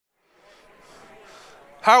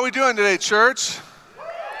How are we doing today, church?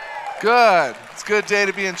 Good. It's a good day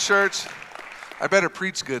to be in church. I better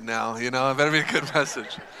preach good now, It better be a good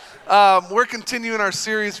message. We're continuing our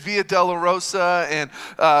series via Dolorosa, and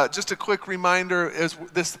just a quick reminder is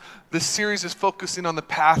this series is focusing on the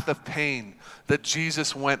path of pain that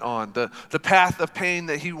Jesus went on, the path of pain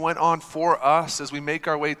that he went on for us as we make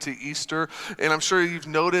our way to Easter. And I'm sure you've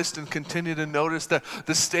noticed and continue to notice that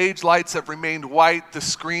the stage lights have remained white, the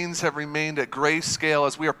screens have remained at grayscale.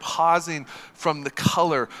 As we are pausing from the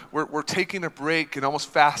color, we're taking a break and almost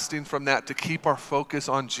fasting from that to keep our focus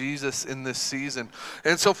on Jesus in this season.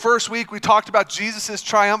 And so first week we talked about Jesus'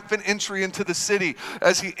 triumphant entry into the city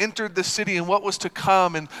as he entered the city and what was to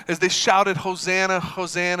come, and as they shouted, "Hosanna,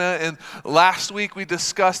 Hosanna." And last week we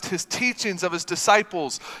discussed his teachings of his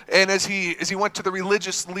disciples, and as he went to the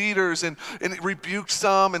religious leaders and rebuked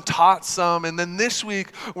some and taught some. And then this week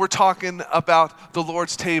we're talking about the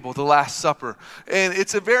Lord's table, the Last Supper. And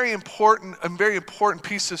it's a very important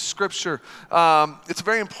piece of scripture. It's a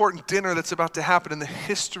very important dinner that's about to happen in the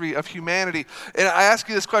history of humanity. And I ask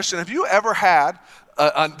you this question: have you ever had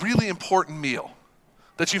a really important meal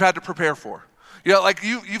that you've had to prepare for? Like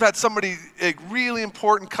you've had somebody really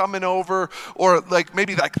important coming over, or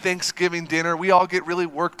maybe Thanksgiving dinner. We all get really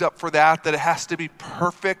worked up for that it has to be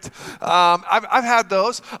perfect. I've had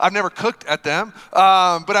those. I've never cooked at them,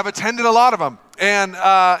 but I've attended a lot of them. And,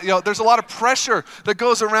 there's a lot of pressure that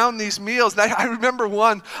goes around these meals. And I remember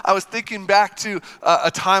I was thinking back to a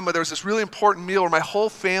time where there was this really important meal where my whole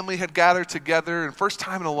family had gathered together, and first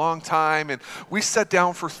time in a long time, and we sat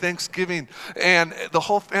down for Thanksgiving, and the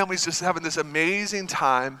whole family's just having this amazing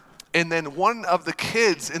time. And then one of the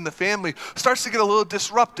kids in the family starts to get a little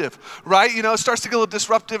disruptive, right? Starts to get a little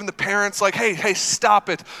disruptive, and the parents hey, stop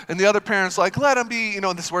it. And the other parents let him be,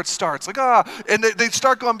 and this is where it starts, and they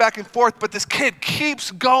start going back and forth, but this kid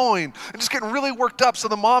keeps going and just getting really worked up. So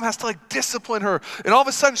the mom has to discipline her. And all of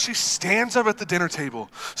a sudden she stands up at the dinner table,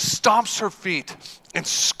 stomps her feet, and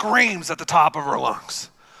screams at the top of her lungs.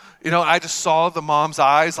 I just saw the mom's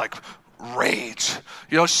eyes rage.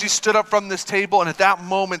 She stood up from this table, and at that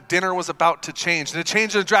moment, dinner was about to change. And it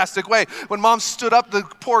changed in a drastic way. When mom stood up, the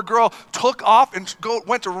poor girl took off and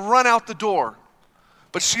went to run out the door.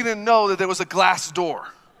 But she didn't know that there was a glass door.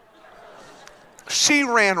 She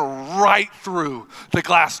ran right through the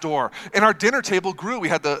glass door. And our dinner table grew. We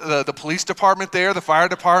had the police department there, the fire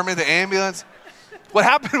department, the ambulance. What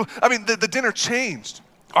happened? The dinner changed.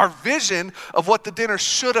 Our vision of what the dinner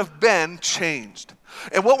should have been changed.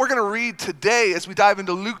 And what we're going to read today as we dive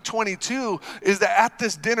into Luke 22 is that at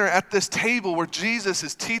this dinner, at this table where Jesus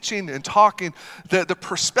is teaching and talking, the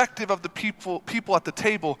perspective of the people at the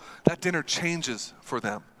table, that dinner changes for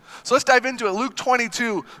them. So let's dive into it. Luke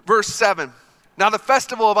 22, verse 7. Now the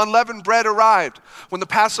festival of unleavened bread arrived when the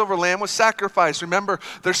Passover lamb was sacrificed. Remember,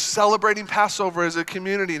 they're celebrating Passover as a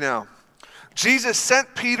community now. Jesus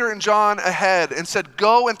sent Peter and John ahead and said,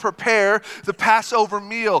 "Go and prepare the Passover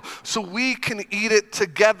meal so we can eat it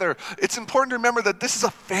together." It's important to remember that this is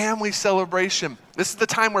a family celebration. This is the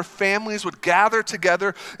time where families would gather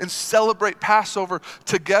together and celebrate Passover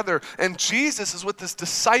together. And Jesus is with his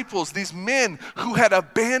disciples, these men who had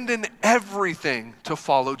abandoned everything to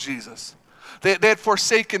follow Jesus. They had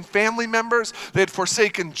forsaken family members. They had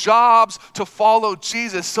forsaken jobs to follow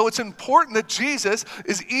Jesus. So it's important that Jesus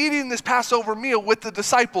is eating this Passover meal with the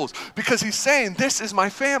disciples because he's saying, this is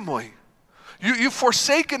my family. You've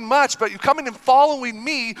forsaken much, but you're coming and following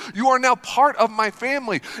me. You are now part of my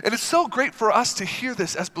family. And it's so great for us to hear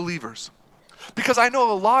this as believers. Because I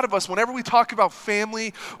know a lot of us, whenever we talk about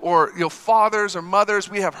family or fathers or mothers,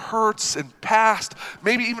 we have hurts and past.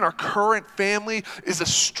 Maybe even our current family is a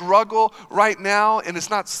struggle right now, and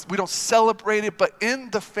we don't celebrate it. But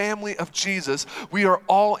in the family of Jesus, we are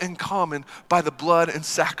all in common by the blood and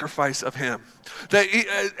sacrifice of him. That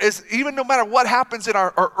even no matter what happens in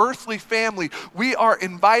our earthly family, we are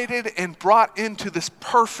invited and brought into this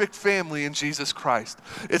perfect family in Jesus Christ.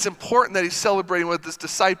 It's important that he's celebrating with his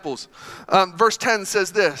disciples. Verse 10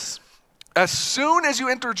 says this: as soon as you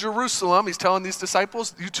enter Jerusalem, he's telling these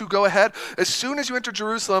disciples, you two go ahead. As soon as you enter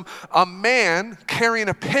Jerusalem, a man carrying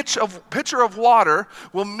a pitcher of water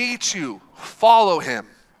will meet you. Follow him.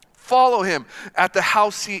 Follow him at the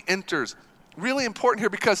house he enters. Really important here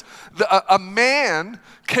because a man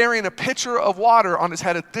carrying a pitcher of water on his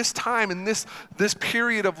head at this time in this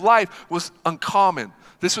period of life was uncommon.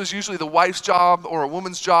 This was usually the wife's job or a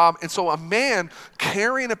woman's job. And so a man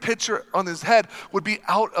carrying a pitcher on his head would be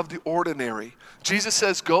out of the ordinary. Jesus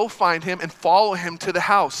says, go find him and follow him to the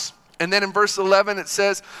house. And then in verse 11 it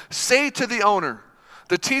says, say to the owner,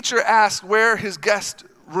 the teacher asked where his guest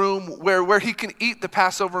room where he can eat the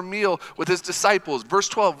Passover meal with his disciples. Verse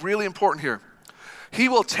 12, really important here. He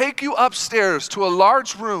will take you upstairs to a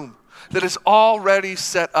large room that is already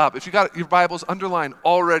set up. If you got your Bibles, underline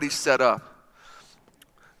already set up.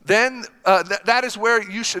 Then that is where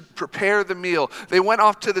you should prepare the meal. They went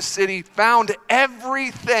off to the city, found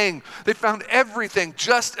everything. They found everything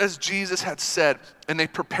just as Jesus had said, and they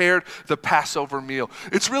prepared the Passover meal.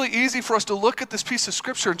 It's really easy for us to look at this piece of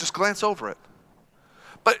scripture and just glance over it,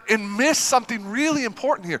 and miss something really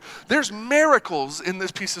important here. There's miracles in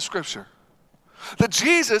this piece of scripture. That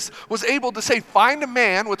Jesus was able to say, find a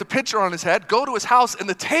man with a pitcher on his head, go to his house, and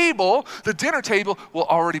the dinner table will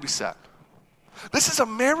already be set. This is a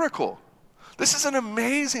miracle. This is an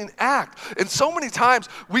amazing act. And so many times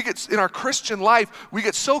in our Christian life, we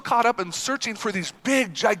get so caught up in searching for these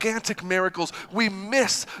big, gigantic miracles, we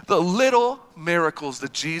miss the little miracles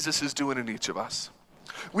that Jesus is doing in each of us.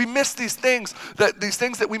 We miss these things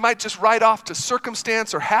that we might just write off to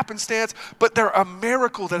circumstance or happenstance, but they're a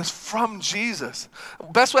miracle that is from Jesus.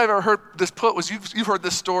 Best way I've ever heard this put was, you've heard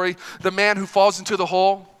this story, the man who falls into the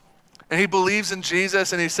hole. And he believes in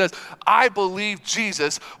Jesus, and he says, I believe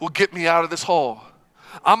Jesus will get me out of this hole.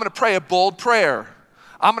 I'm going to pray a bold prayer.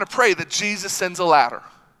 I'm going to pray that Jesus sends a ladder.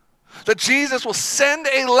 That Jesus will send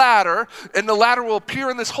a ladder, and the ladder will appear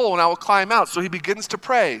in this hole, and I will climb out. So he begins to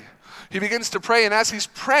pray. He begins to pray, and as he's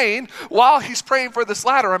praying, while he's praying for this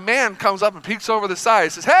ladder, a man comes up and peeks over the side. He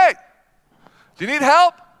says, hey, do you need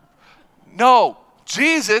help? No,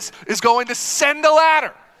 Jesus is going to send a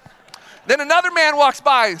ladder. Then another man walks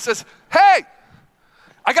by and says, hey,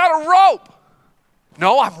 I got a rope.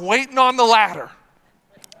 No, I'm waiting on the ladder.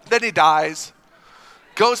 Then he dies,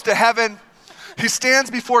 goes to heaven. He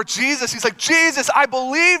stands before Jesus. He's like, Jesus, I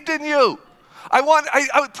believed in you.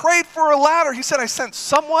 I prayed for a ladder. He said, I sent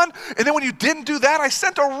someone, and then when you didn't do that, I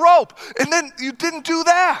sent a rope, and then you didn't do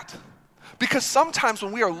that. Because sometimes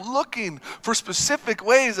when we are looking for specific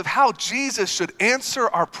ways of how Jesus should answer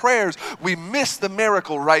our prayers, we miss the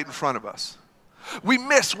miracle right in front of us. We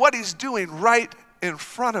miss what he's doing right in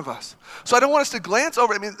front of us. So I don't want us to glance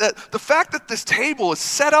over. The fact that this table is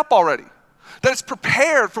set up already, that it's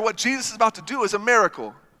prepared for what Jesus is about to do, is a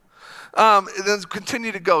miracle. Then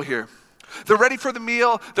continue to go here. They're ready for the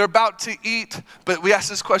meal. They're about to eat. But we ask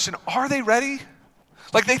this question, are they ready?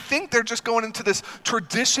 Like, they think they're just going into this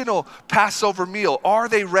traditional Passover meal. Are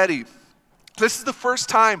they ready? This is the first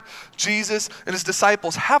time Jesus and his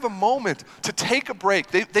disciples have a moment to take a break.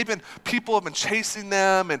 People have been chasing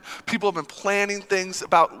them, and people have been planning things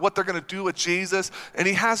about what they're going to do with Jesus. And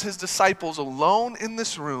he has his disciples alone in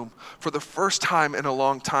this room for the first time in a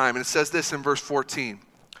long time. And it says this in verse 14.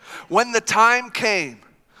 When the time came,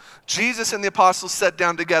 Jesus and the apostles sat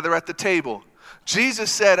down together at the table.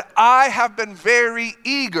 Jesus said, I have been very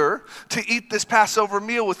eager to eat this Passover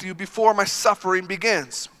meal with you before my suffering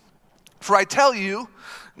begins. For I tell you,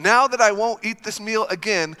 now that I won't eat this meal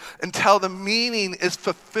again until the meaning is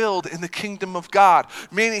fulfilled in the kingdom of God.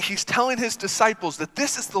 Meaning he's telling his disciples that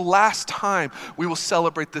this is the last time we will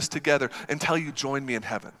celebrate this together until you join me in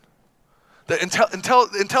heaven. That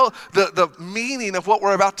until the meaning of what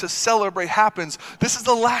we're about to celebrate happens, this is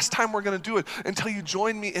the last time we're going to do it, until you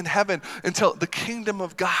join me in heaven, until the kingdom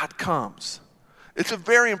of God comes. It's a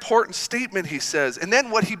very important statement, he says. And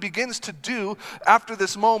then what he begins to do after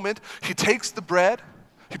this moment, he takes the bread,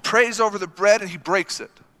 he prays over the bread, and he breaks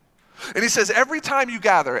it. And he says, every time you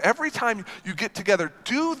gather, every time you get together,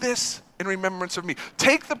 do this in remembrance of me.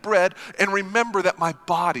 Take the bread and remember that my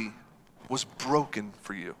body was broken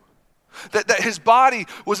for you. That his body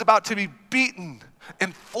was about to be beaten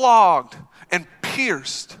and flogged and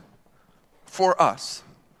pierced for us.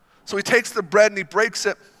 So he takes the bread and he breaks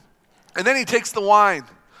it, and then he takes the wine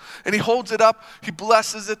and he holds it up, he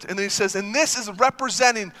blesses it, and then he says, and this is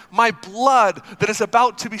representing my blood that is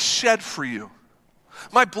about to be shed for you.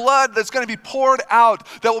 My blood that's going to be poured out,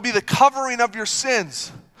 that will be the covering of your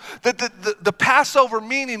sins. That the Passover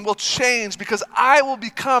meaning will change because I will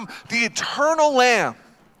become the eternal lamb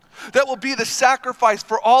that will be the sacrifice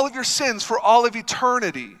for all of your sins for all of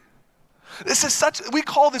eternity. We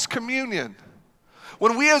call this communion.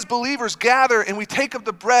 When we as believers gather and we take of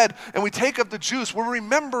the bread and we take of the juice, we're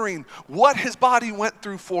remembering what his body went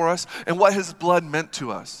through for us and what his blood meant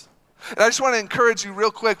to us. And I just want to encourage you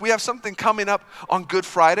real quick. We have something coming up on Good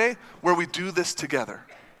Friday where we do this together.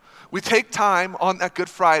 We take time on that Good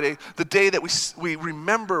Friday, the day that we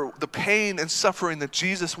remember the pain and suffering that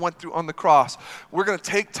Jesus went through on the cross. We're going to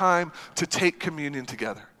take time to take communion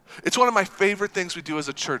together. It's one of my favorite things we do as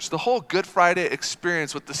a church. The whole Good Friday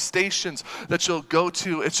experience with the stations that you'll go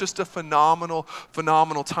to, it's just a phenomenal,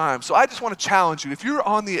 phenomenal time. So I just want to challenge you. If you're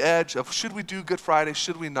on the edge of should we do Good Friday,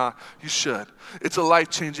 should we not, you should. It's a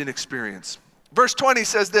life-changing experience. Verse 20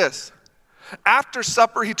 says this, after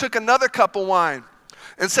supper, he took another cup of wine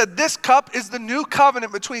and said, this cup is the new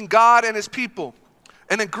covenant between God and his people,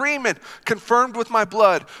 an agreement confirmed with my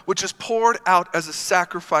blood, which is poured out as a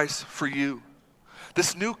sacrifice for you.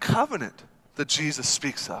 This new covenant that Jesus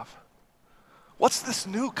speaks of. What's this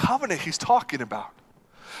new covenant he's talking about?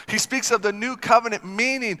 He speaks of the new covenant,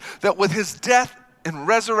 meaning that with his death and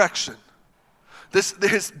resurrection,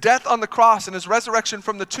 his death on the cross and his resurrection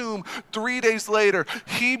from the tomb 3 days later,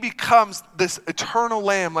 he becomes this eternal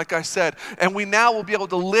lamb, like I said, and we now will be able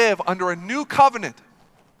to live under a new covenant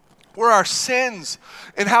where our sins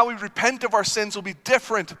and how we repent of our sins will be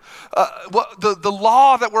different. The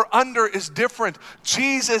law that we're under is different.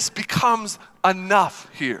 Jesus becomes enough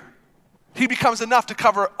here. He becomes enough to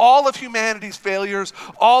cover all of humanity's failures,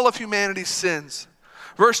 all of humanity's sins.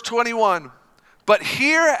 Verse 21, but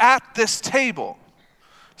here at this table,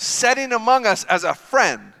 sitting among us as a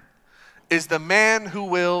friend, is the man who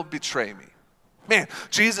will betray me. Man,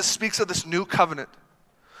 Jesus speaks of this new covenant.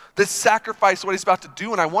 This sacrifice, what he's about to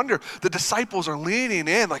do, and I wonder, the disciples are leaning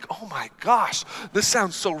in like, oh my gosh, this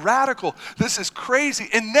sounds so radical. This is crazy.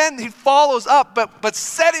 And then he follows up, but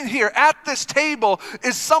sitting here at this table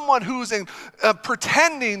is someone who's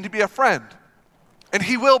pretending to be a friend. And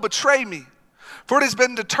he will betray me. For it has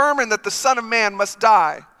been determined that the Son of Man must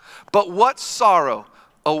die. But what sorrow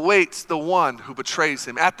awaits the one who betrays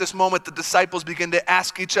him. At this moment, the disciples begin to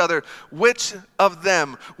ask each other, which of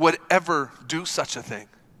them would ever do such a thing?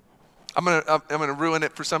 I'm gonna ruin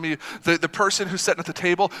it for some of you. The person who's sitting at the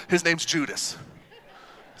table, his name's Judas.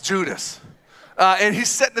 Judas. And he's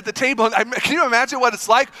sitting at the table. And can you imagine what it's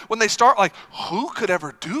like when they start like, who could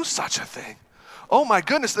ever do such a thing? Oh my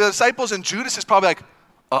goodness, the disciples and Judas is probably like,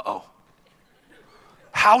 uh-oh.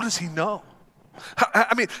 How does he know?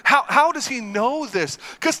 How does he know this?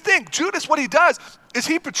 Because think, Judas, what he does is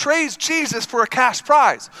he betrays Jesus for a cash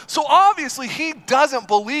prize. So obviously he doesn't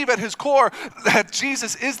believe at his core that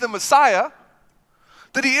Jesus is the Messiah,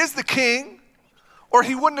 that he is the king, or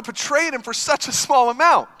he wouldn't have betrayed him for such a small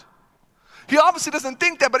amount. He obviously doesn't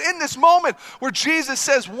think that, but in this moment where Jesus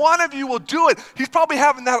says, one of you will do it, he's probably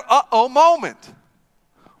having that uh-oh moment.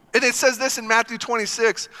 And it says this in Matthew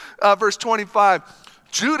 26, verse 25.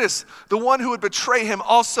 Judas, the one who would betray him,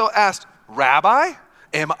 also asked, Rabbi,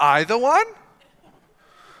 am I the one?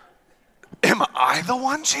 Am I the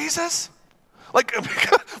one, Jesus? Like,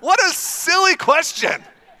 what a silly question.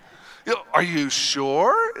 You know, are you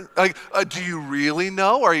sure? Like, do you really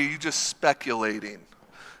know, or are you just speculating?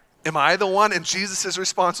 Am I the one? And Jesus'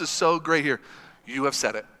 response is so great here. You have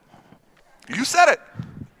said it. You said it.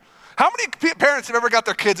 How many parents have ever got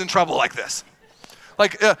their kids in trouble like this?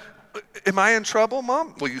 Like, am I in trouble,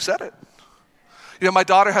 Mom? Well, you said it. You know, my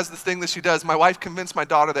daughter has this thing that she does. My wife convinced my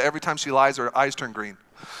daughter that every time she lies, her eyes turn green.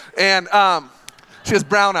 And she has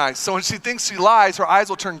brown eyes. So when she thinks she lies, her eyes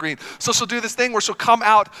will turn green. So she'll do this thing where she'll come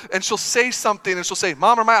out and she'll say something and she'll say,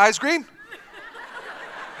 Mom, are my eyes green?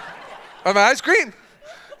 Are my eyes green?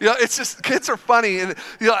 You know, it's just, kids are funny. And,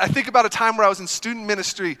 you know, I think about a time where I was in student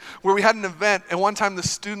ministry where we had an event, and one time the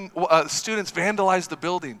students vandalized the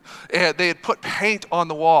building. And they had put paint on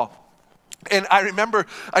the wall. And I remember,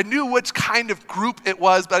 I knew which kind of group it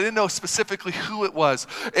was, but I didn't know specifically who it was.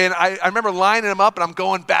 And I remember lining them up, and I'm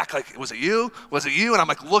going back like, was it you? Was it you? And I'm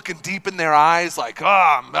like looking deep in their eyes like,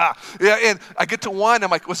 yeah. And I get to one, I'm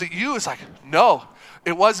like, was it you? It's like, no,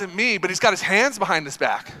 it wasn't me. But he's got his hands behind his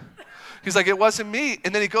back. He's like, it wasn't me.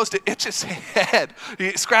 And then he goes to itch his head.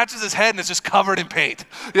 He scratches his head, and it's just covered in paint.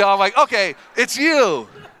 You know, I'm like, okay, it's you.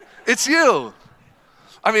 It's you.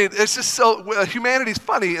 I mean, it's just so, humanity's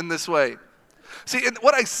funny in this way. See, and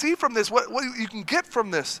what I see from this, what you can get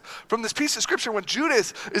from this piece of scripture, when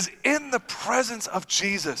Judas is in the presence of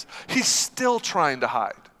Jesus, he's still trying to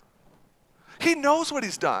hide. He knows what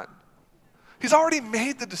he's done. He's already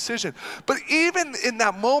made the decision. But even in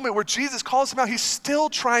that moment where Jesus calls him out, he's still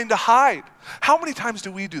trying to hide. How many times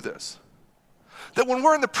do we do this? That when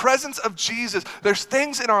we're in the presence of Jesus, there's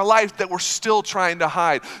things in our life that we're still trying to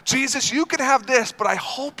hide. Jesus, you can have this, but I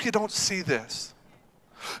hope you don't see this.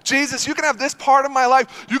 Jesus, you can have this part of my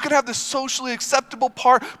life. You can have this socially acceptable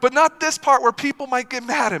part, but not this part where people might get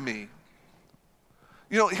mad at me.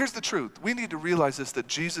 You know, here's the truth. We need to realize this, that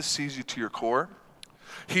Jesus sees you to your core.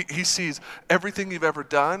 He sees everything you've ever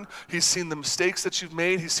done. He's seen the mistakes that you've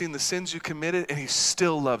made. He's seen the sins you committed, and he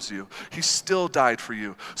still loves you. He still died for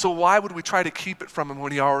you. So why would we try to keep it from him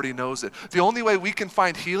when he already knows it? The only way we can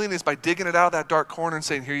find healing is by digging it out of that dark corner and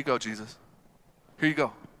saying, here you go, Jesus. Here you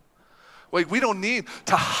go. Like, we don't need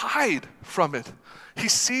to hide from it. He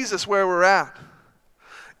sees us where we're at.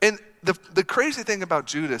 And the crazy thing about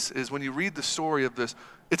Judas is when you read the story of this,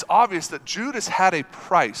 it's obvious that Judas had a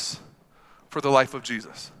price for the life of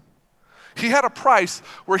Jesus. He had a price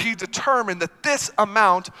where he determined that this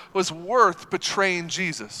amount was worth betraying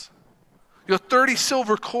Jesus. 30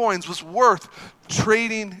 silver coins was worth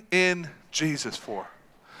trading in Jesus for.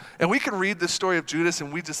 And we can read this story of Judas,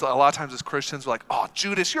 and we just, a lot of times as Christians, we're like, oh,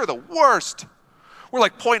 Judas, you're the worst. We're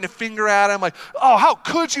like pointing a finger at him, like, oh, how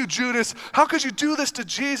could you, Judas? How could you do this to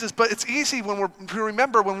Jesus? But it's easy when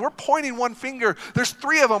we're pointing one finger, there's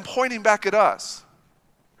 3 of them pointing back at us.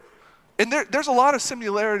 And there's a lot of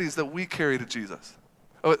similarities that we carry to Jesus,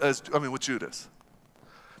 with Judas.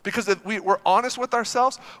 Because if we're honest with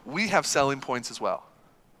ourselves, we have selling points as well.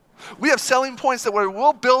 We have selling points that where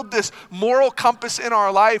we'll build this moral compass in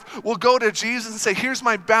our life. We'll go to Jesus and say, here's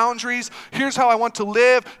my boundaries. Here's how I want to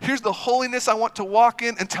live. Here's the holiness I want to walk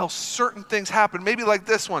in until certain things happen. Maybe like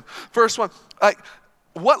this one. First one, like,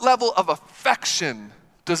 what level of affection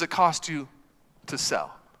does it cost you to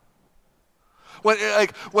sell?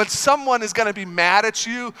 When someone is going to be mad at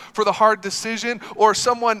you for the hard decision, or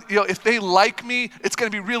someone, if they like me, it's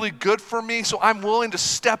going to be really good for me, so I'm willing to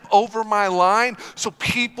step over my line so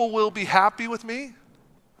people will be happy with me?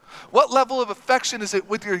 What level of affection is it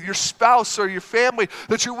with your spouse or your family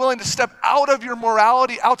that you're willing to step out of your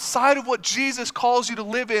morality, outside of what Jesus calls you to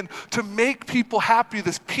live in, to make people happy,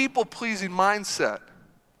 this people-pleasing mindset?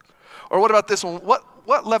 Or what about this one?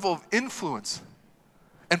 What level of influence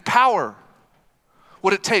and power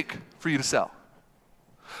would it take for you to sell?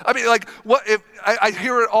 I mean, like, what if I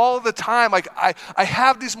hear it all the time, like, I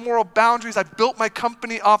have these moral boundaries, I built my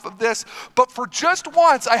company off of this, but for just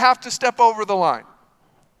once, I have to step over the line.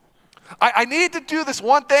 I need to do this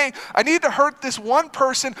one thing, I need to hurt this one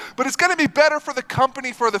person, but it's gonna be better for the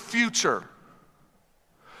company for the future.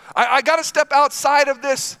 I gotta step outside of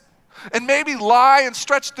this and maybe lie and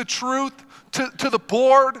stretch the truth to the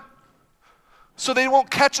board so they won't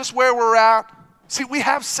catch us where we're at. See, we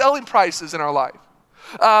have selling prices in our life.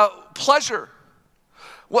 Pleasure.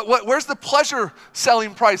 Where's the pleasure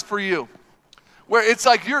selling price for you? Where it's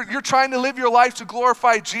like you're trying to live your life to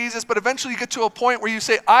glorify Jesus, but eventually you get to a point where you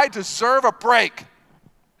say, I deserve a break.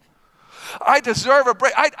 I deserve a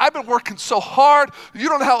break. I've been working so hard. You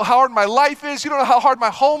don't know how hard my life is. You don't know how hard my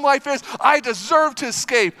home life is. I deserve to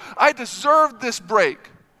escape. I deserve this break.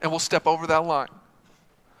 And we'll step over that line.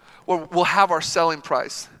 We'll have our selling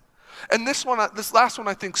price. And this last one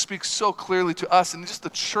I think speaks so clearly to us and just the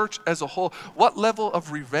church as a whole. What level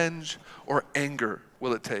of revenge or anger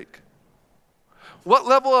will it take? What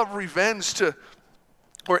level of revenge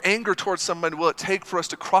or anger towards somebody will it take for us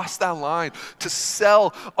to cross that line, to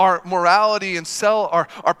sell our morality and sell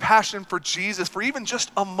our passion for Jesus for even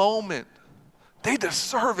just a moment? They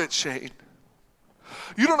deserve it, Shane.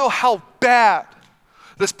 You don't know how bad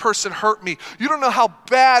this person hurt me. You don't know how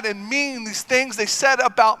bad and mean these things they said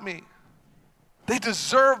about me. They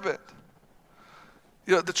deserve it.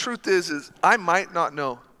 The truth is I might not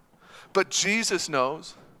know, but Jesus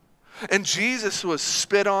knows. And Jesus was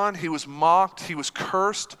spit on, he was mocked, he was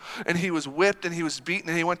cursed, and he was whipped, and he was beaten,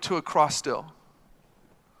 and he went to a cross still.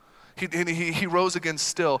 He rose again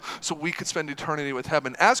still so we could spend eternity with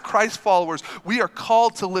heaven. As Christ followers, we are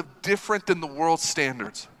called to live different than the world's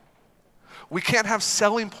standards. We can't have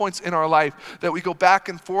selling points in our life that we go back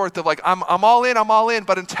and forth of like, I'm all in,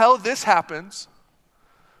 but until this happens,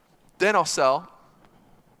 then I'll sell.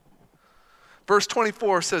 Verse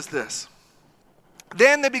 24 says this.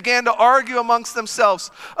 Then they began to argue amongst themselves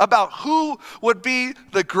about who would be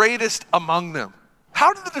the greatest among them.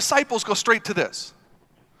 How did the disciples go straight to this?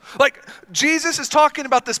 Like, Jesus is talking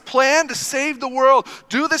about this plan to save the world.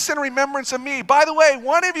 Do this in remembrance of me. By the way,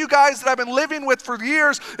 one of you guys that I've been living with for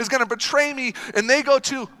years is going to betray me. And they go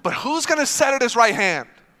to, but who's going to sit at his right hand?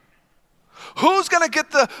 Who's going to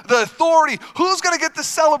get the authority? Who's going to get the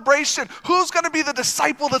celebration? Who's going to be the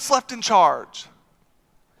disciple that's left in charge?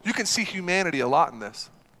 You can see humanity a lot in this.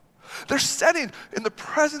 They're sitting in the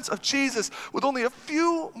presence of Jesus with only a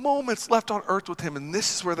few moments left on earth with him, and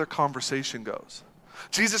this is where their conversation goes.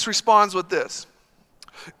 Jesus responds with this.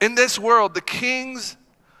 In this world, the kings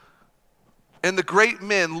and the great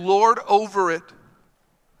men lord over it.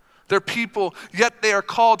 They're people, yet they are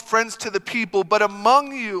called friends to the people. But among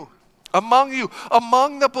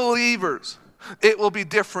the believers, it will be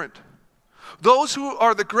different. Those who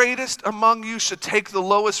are the greatest among you should take the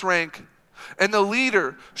lowest rank, and the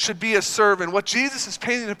leader should be a servant. What Jesus is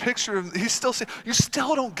painting a picture of, he's still saying, you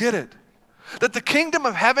still don't get it. That the kingdom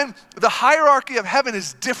of heaven, the hierarchy of heaven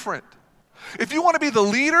is different. If you want to be the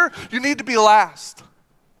leader, you need to be last.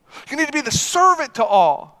 You need to be the servant to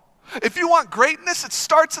all. If you want greatness, it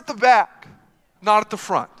starts at the back, not at the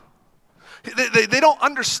front. They don't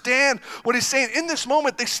understand what he's saying. In this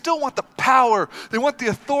moment, they still want the power. They want the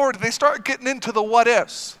authority. They start getting into the what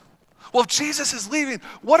ifs. Well, if Jesus is leaving,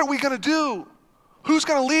 what are we going to do? Who's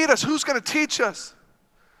going to lead us? Who's going to teach us?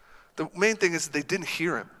 The main thing is they didn't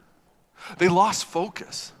hear him. They lost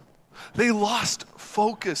focus. They lost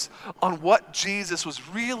focus on what Jesus was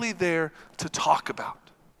really there to talk about.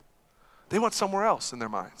 They went somewhere else in their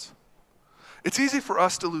minds. It's easy for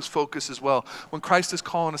us to lose focus as well when Christ is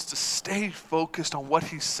calling us to stay focused on what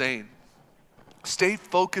he's saying. Stay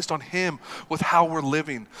focused on him with how we're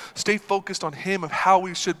living. Stay focused on him of how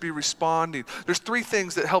we should be responding. There's 3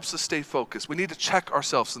 things that helps us stay focused. We need to check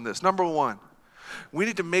ourselves in this. Number 1, we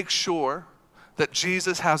need to make sure that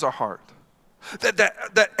Jesus has our heart.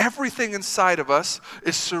 That everything inside of us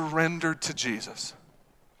is surrendered to Jesus.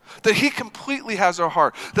 That he completely has our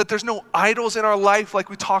heart. That there's no idols in our life like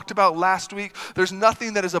we talked about last week. There's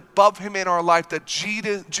nothing that is above him in our life. That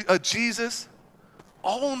Jesus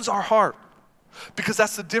owns our heart. Because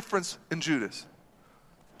that's the difference in Judas.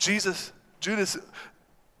 Judas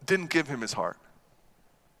didn't give him his heart.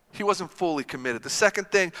 He wasn't fully committed. The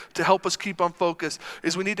second thing to help us keep on focus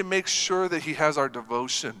is we need to make sure that he has our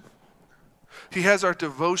devotion. He has our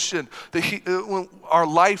devotion, that our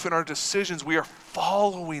life and our decisions, we are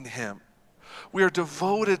following him. We are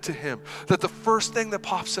devoted to him. That the first thing that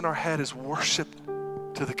pops in our head is worship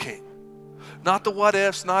to the King. Not the what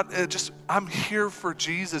ifs, not just, I'm here for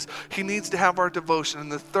Jesus. He needs to have our devotion.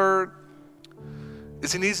 And the third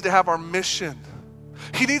is he needs to have our mission.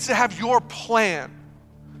 He needs to have your plan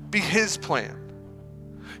be his plan.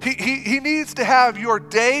 He needs to have your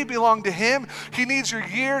day belong to him. He needs your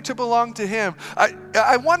year to belong to him.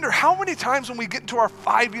 I wonder how many times when we get into our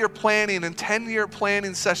 5-year planning and 10-year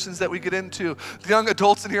planning sessions that we get into, the young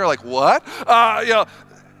adults in here are like, what?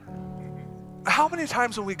 How many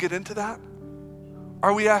times when we get into that,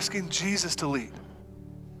 are we asking Jesus to lead?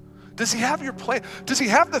 Does he have your plan? Does he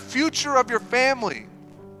have the future of your family?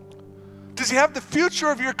 Does he have the future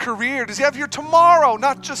of your career? Does he have your tomorrow,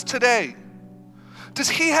 not just today? Does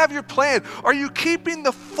he have your plan? Are you keeping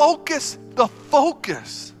the focus?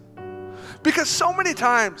 Because so many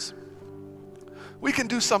times we can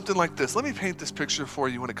do something like this. Let me paint this picture for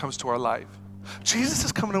you when it comes to our life. Jesus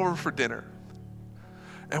is coming over for dinner,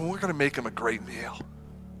 and we're going to make him a great meal.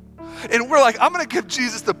 And we're like, I'm going to give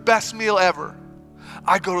Jesus the best meal ever.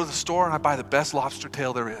 I go to the store and I buy the best lobster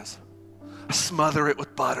tail there is. I smother it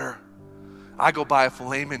with butter. I go buy a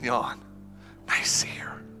filet mignon. Nice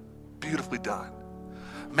sear. Beautifully done.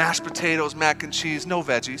 Mashed potatoes, mac and cheese, no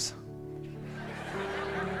veggies.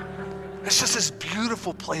 It's just this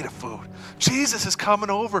beautiful plate of food. Jesus is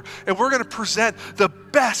coming over and we're going to present the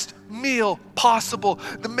best meal possible.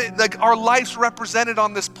 Like our life's represented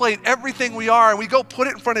on this plate, everything we are, and we go put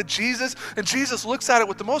it in front of Jesus, and Jesus looks at it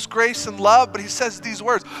with the most grace and love, but he says these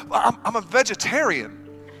words, I'm a vegetarian.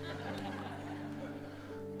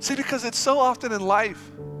 See, because it's so often in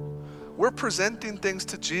life, we're presenting things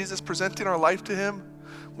to Jesus, presenting our life to him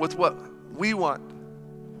with what we want.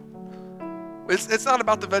 It's not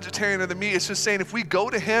about the vegetarian or the meat. It's just saying if we go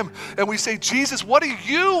to him and we say, Jesus, what do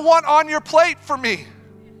you want on your plate for me?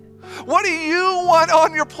 What do you want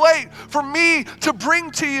on your plate for me to bring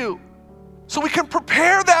to you? So we can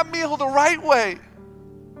prepare that meal the right way.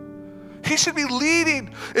 He should be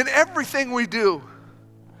leading in everything we do.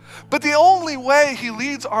 But the only way he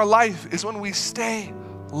leads our life is when we stay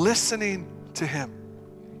listening to him.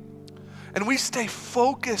 And we stay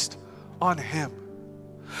focused on him.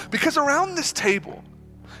 Because around this table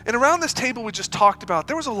we just talked about,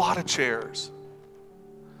 there was a lot of chairs.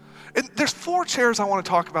 And there's 4 chairs I want to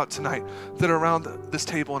talk about tonight that are around this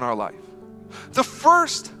table in our life. The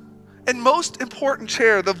first and most important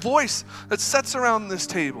chair, the voice that sits around this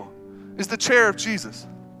table, is the chair of Jesus.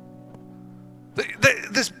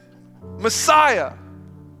 This Messiah,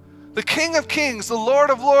 the King of Kings, the Lord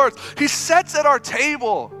of Lords, he sits at our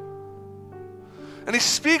table and he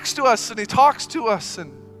speaks to us and he talks to us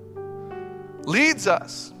and leads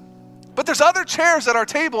us. But there's other chairs at our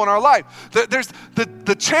table in our life. There's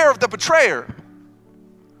the chair of the betrayer,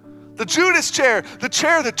 the Judas chair, the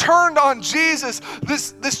chair that turned on Jesus,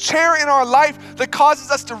 this chair in our life that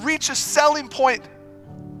causes us to reach a selling point,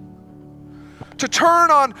 to turn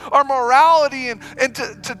on our morality and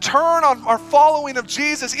to turn on our following of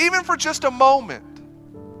Jesus, even for just a moment.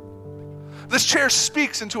 This chair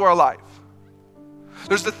speaks into our life.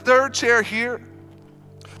 There's the third chair here,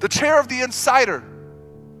 the chair of the insider,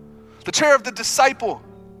 the chair of the disciple,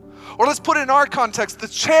 or let's put it in our context, the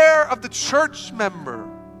chair of the church member,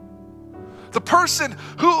 the person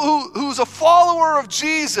who's a follower of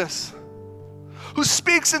Jesus, who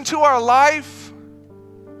speaks into our life,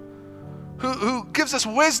 who gives us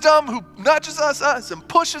wisdom, who nudges us and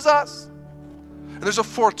pushes us. And there's a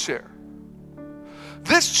fourth chair.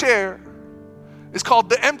 This chair is called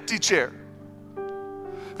the empty chair,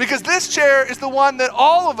 because this chair is the one that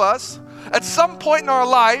all of us at some point in our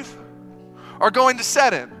life are going to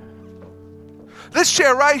sit in. This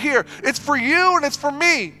chair right here, it's for you and it's for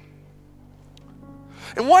me.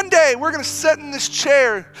 And one day we're going to sit in this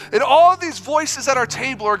chair and all of these voices at our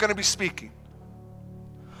table are going to be speaking.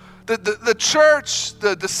 The church,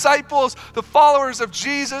 the disciples, the followers of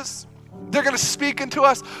Jesus, they're going to speak into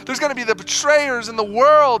us. There's going to be the betrayers in the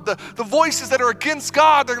world, the voices that are against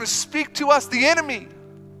God, they're going to speak to us, the enemy.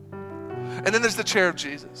 And then there's the chair of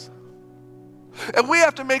Jesus. And we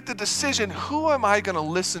have to make the decision, who am I going to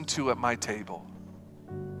listen to at my table?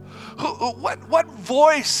 What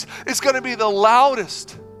voice is going to be the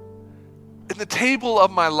loudest in the table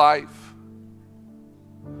of my life?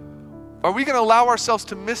 Are we going to allow ourselves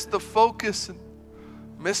to miss the focus and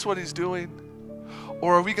miss what he's doing?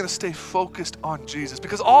 Or are we going to stay focused on Jesus?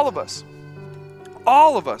 Because all of us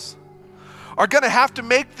are going to have to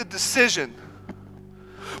make the decision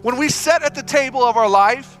when we sit at the table of our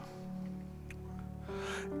life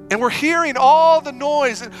and we're hearing all the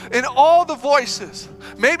noise and all the voices.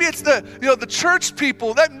 Maybe it's the church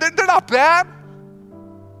people. They're not bad.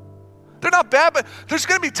 They're not bad, but there's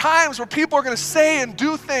going to be times where people are going to say and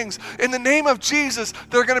do things in the name of Jesus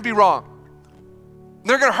that are going to be wrong.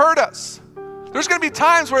 They're going to hurt us. There's going to be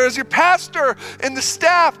times where as your pastor and the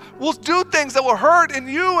staff will do things that will hurt, and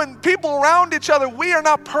you and people around each other, we are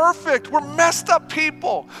not perfect. We're messed up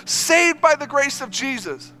people, saved by the grace of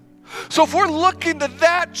Jesus. So if we're looking to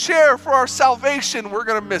that chair for our salvation, we're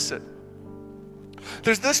going to miss it.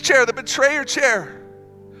 There's this chair, the betrayer chair.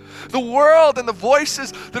 The world and the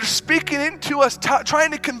voices that are speaking into us,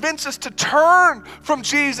 trying to convince us to turn from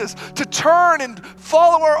Jesus, to turn and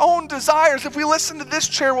follow our own desires. If we listen to this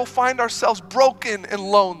chair, we'll find ourselves broken and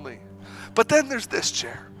lonely. But then there's this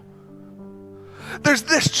chair. There's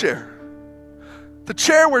this chair. The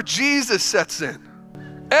chair where Jesus sets in.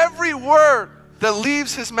 Every word that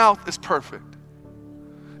leaves his mouth is perfect.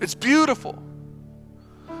 It's beautiful,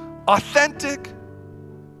 authentic,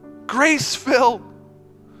 grace-filled,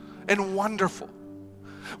 and wonderful.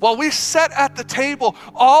 While we sit at the table,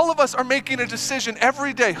 all of us are making a decision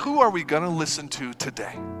every day. Who are we going to listen to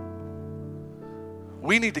today?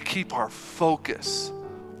 We need to keep our focus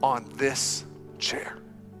on this chair.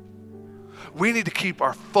 We need to keep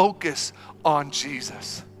our focus on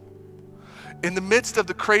Jesus. In the midst of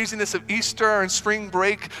the craziness of Easter and spring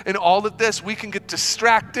break and all of this, we can get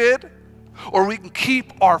distracted, or we can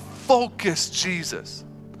keep our focus Jesus.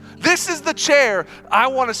 This is the chair I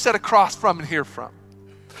want to sit across from and hear from.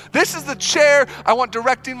 This is the chair I want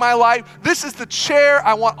directing my life. This is the chair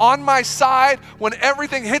I want on my side when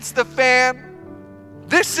everything hits the fan.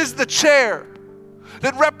 This is the chair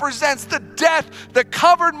that represents the death that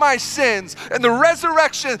covered my sins and the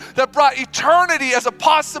resurrection that brought eternity as a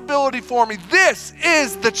possibility for me. This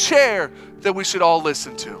is the chair that we should all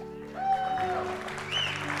listen to.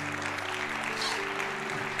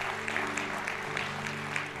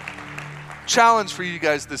 Challenge for you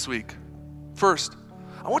guys this week. First,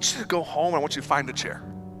 I want you to go home and I want you to find a chair.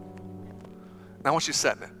 And I want you to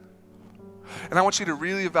sit in it. And I want you to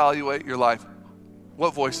really evaluate your life.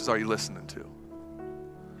 What voices are you listening to?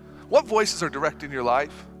 What voices are directing your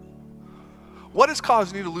life? What is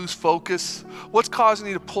causing you to lose focus? What's causing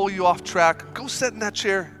you to pull you off track? Go sit in that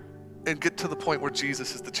chair and get to the point where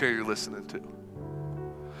Jesus is the chair you're listening to.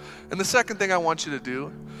 And the second thing I want you to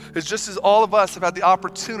do is, just as all of us have had the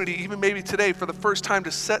opportunity, even maybe today for the first time,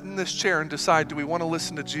 to sit in this chair and decide, do we want to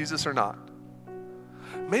listen to Jesus or not?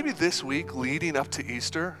 Maybe this week leading up to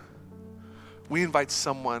Easter, we invite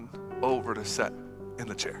someone over to sit in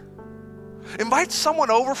the chair. Invite someone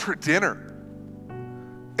over for dinner.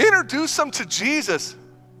 Introduce them to Jesus.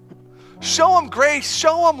 Show them grace,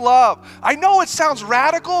 show them love. I know it sounds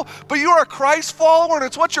radical, but you're a Christ follower and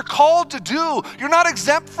it's what you're called to do. You're not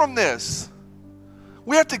exempt from this.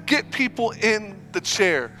 We have to get people in the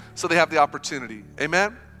chair so they have the opportunity.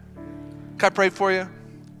 Amen? Can I pray for you?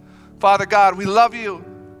 Father God, we love you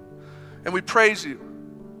and we praise you.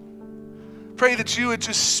 Pray that you would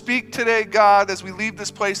just speak today, God, as we leave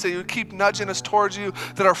this place, that you would keep nudging us towards you,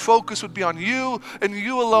 that our focus would be on you and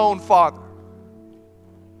you alone, Father.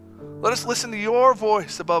 Let us listen to your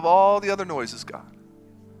voice above all the other noises, God.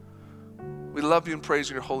 We love you and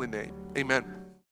praise you in your holy name. Amen.